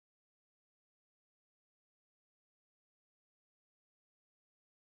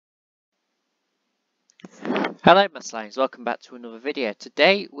Hello my slimes, welcome back to another video.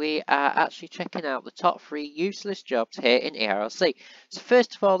 Today we are actually checking out the top 3 useless jobs here in ERLC. So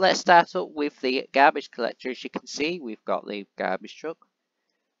first of all, let's start up with the garbage collector. As you can see, we've got the garbage truck.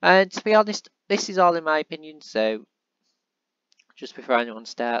 And to be honest, this is all in my opinion, so just before anyone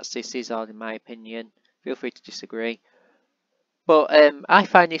starts, this is all in my opinion. Feel free to disagree. But I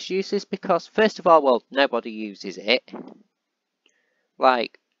find this useless because first of all, well, nobody uses it.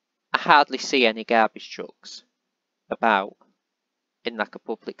 Like, I hardly see any garbage trucks about in like a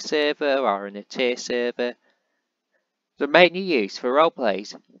public server or in a tier server. They're mainly used for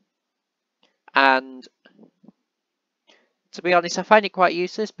roleplays, and to be honest, I find it quite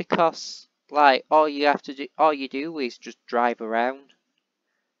useless because like all you do is just drive around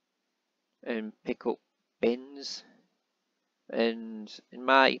and pick up bins, and in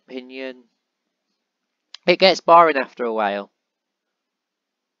my opinion, it gets boring after a while.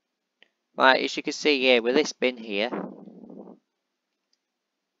 Like as you can see here with this bin here,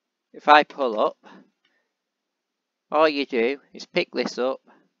 if I pull up, all you do is pick this up.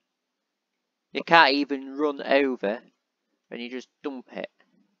 You can't even run over, and you just dump it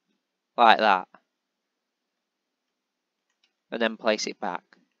like that and then place it back.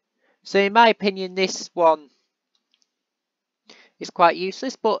 So in my opinion, this one is quite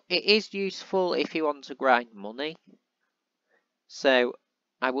useless, but it is useful if you want to grind money. So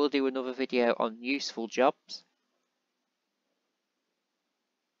I will do another video on useful jobs.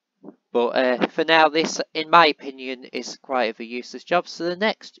 But for now, this, in my opinion, is quite a useless job. So the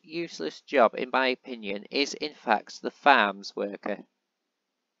next useless job, in my opinion, is in fact the farms worker.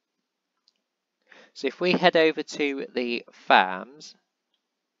 So if we head over to the farms,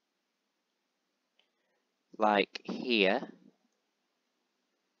 like here.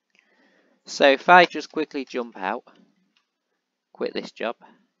 So if I just quickly jump out, quit this job,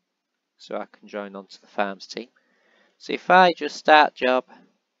 so I can join onto the farms team. So if I just start job,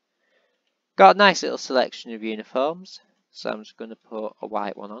 got a nice little selection of uniforms. So I'm just going to put a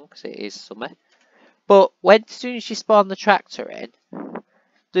white one on because it is summer. But as soon as you spawn the tractor in,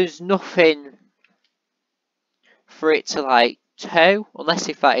 there's nothing for it to like tow, unless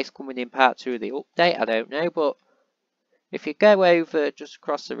if that is coming in part 2 of the update, I don't know. But if you go over just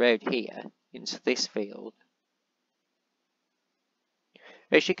across the road here into this field,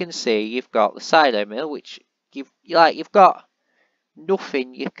 as you can see, you've got the silo mill, which you've got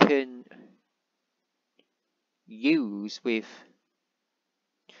nothing you can use with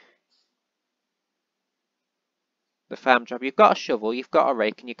the farm job. You've got a shovel, you've got a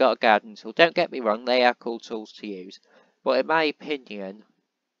rake, and you've got a garden tool. Don't get me wrong, they are cool tools to use. But in my opinion,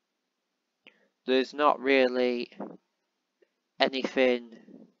 there's not really anything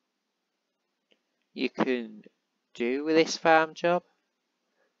you can do with this farm job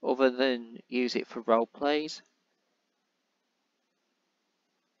other than use it for role plays.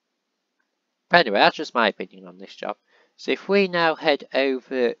 But anyway, that's just my opinion on this job. So if we now head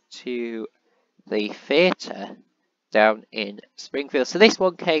over to the theatre down in Springfield. So this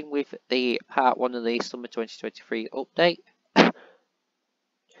one came with the part 1 of the summer 2023 update.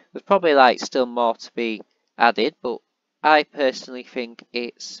 There's probably like still more to be added, but I personally think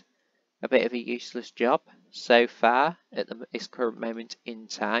it's a bit of a useless job so far at this current moment in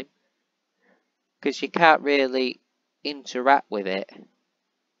time, because you can't really interact with it.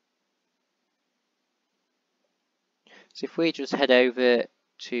 So if we just head over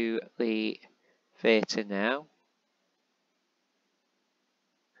to the theatre now.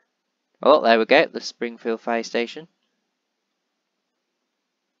 Oh, there we go, the Springfield Fire Station.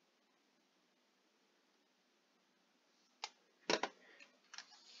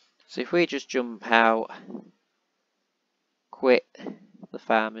 So if we just jump out, quit the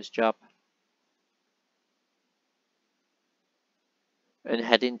farmer's job, and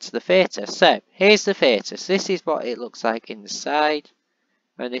head into the theatre. So here's the theatre. So this is what it looks like inside,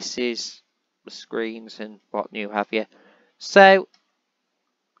 and this is the screens and what have you. So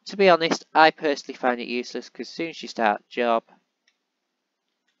to be honest, I personally find it useless because as soon as you start a job,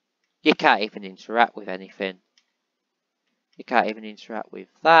 you can't even interact with anything. You can't even interact with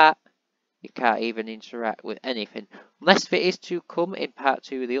that. You can't even interact with anything. Unless it is to come in part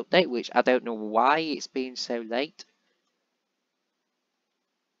 2 of the update, which I don't know why it's been so late.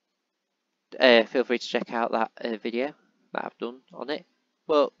 Feel free to check out that video that I've done on it.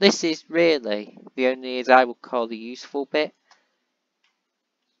 Well, this is really the only, as I would call, the useful bit.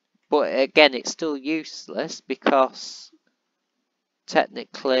 But again, it's still useless because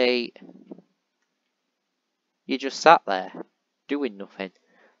technically you just sat there doing nothing.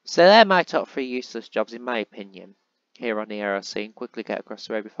 So they're my top 3 useless jobs in my opinion here on the ERLC. And quickly get across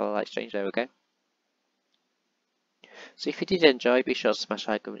the road before the lights change. There we go. So if you did enjoy, be sure to smash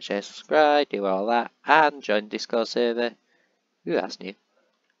like, comment, share, subscribe, do all that, and join the Discord server. Ooh, that's new.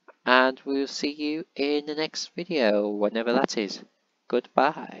 And we'll see you in the next video, whenever that is.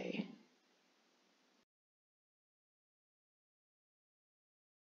 Goodbye.